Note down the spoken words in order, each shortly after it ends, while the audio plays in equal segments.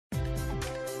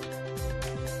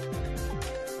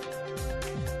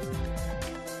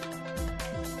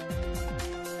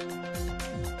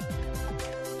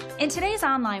In today's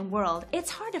online world,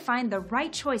 it's hard to find the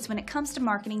right choice when it comes to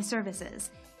marketing services.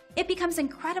 It becomes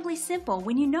incredibly simple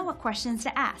when you know what questions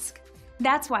to ask.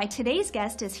 That's why today's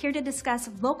guest is here to discuss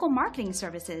local marketing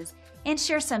services and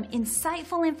share some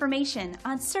insightful information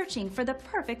on searching for the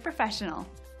perfect professional.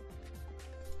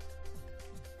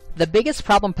 The biggest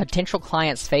problem potential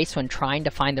clients face when trying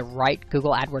to find the right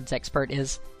Google AdWords expert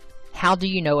is, how do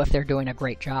you know if they're doing a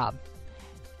great job?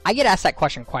 I get asked that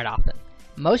question quite often.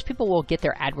 Most people will get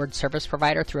their AdWords service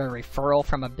provider through a referral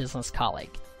from a business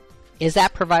colleague. Is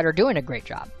that provider doing a great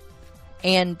job?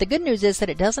 And the good news is that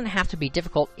it doesn't have to be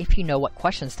difficult if you know what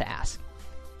questions to ask.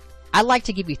 I'd like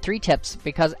to give you 3 tips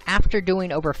because after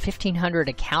doing over 1,500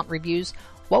 account reviews,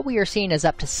 what we are seeing is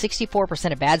up to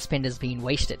 64% of ad spend is being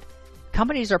wasted.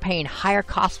 Companies are paying higher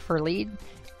costs per lead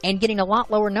and getting a lot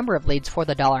lower number of leads for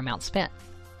the dollar amount spent.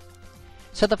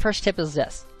 So the first tip is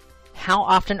this. How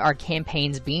often are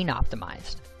campaigns being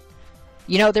optimized?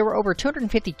 You know, there were over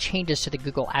 250 changes to the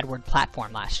Google AdWords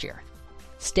platform last year.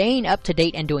 Staying up to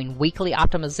date and doing weekly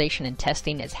optimization and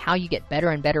testing is how you get better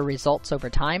and better results over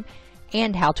time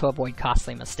and how to avoid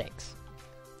costly mistakes.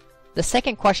 The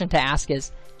second question to ask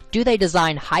is, do they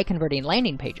design high-converting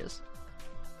landing pages?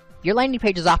 Your landing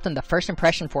page is often the first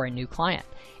impression for a new client.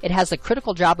 It has the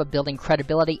critical job of building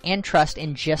credibility and trust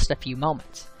in just a few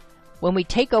moments. When we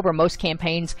take over most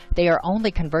campaigns, they are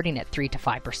only converting at 3 to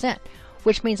 5%,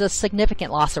 which means a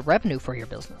significant loss of revenue for your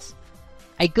business.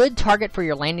 A good target for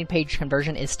your landing page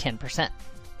conversion is 10%.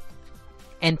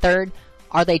 And third,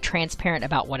 are they transparent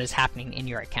about what is happening in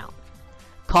your account?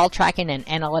 Call tracking and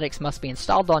analytics must be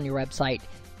installed on your website.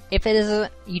 If it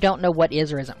isn't, you don't know what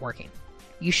is or isn't working.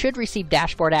 You should receive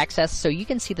dashboard access so you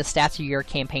can see the stats of your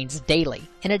campaigns daily,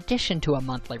 in addition to a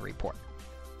monthly report.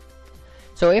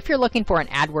 So if you're looking for an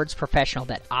AdWords professional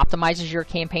that optimizes your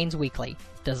campaigns weekly,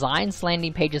 designs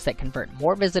landing pages that convert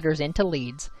more visitors into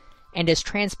leads, and is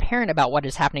transparent about what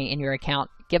is happening in your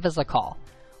account, give us a call.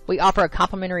 We offer a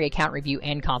complimentary account review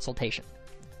and consultation.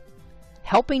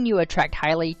 Helping you attract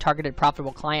highly targeted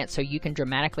profitable clients so you can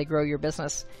dramatically grow your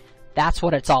business, that's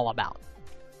what it's all about.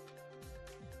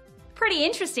 Pretty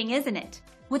interesting, isn't it?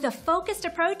 With a focused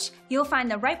approach, you'll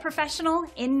find the right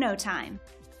professional in no time.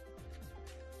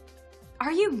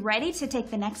 Are you ready to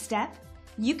take the next step?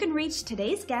 You can reach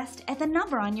today's guest at the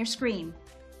number on your screen.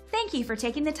 Thank you for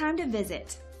taking the time to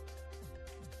visit.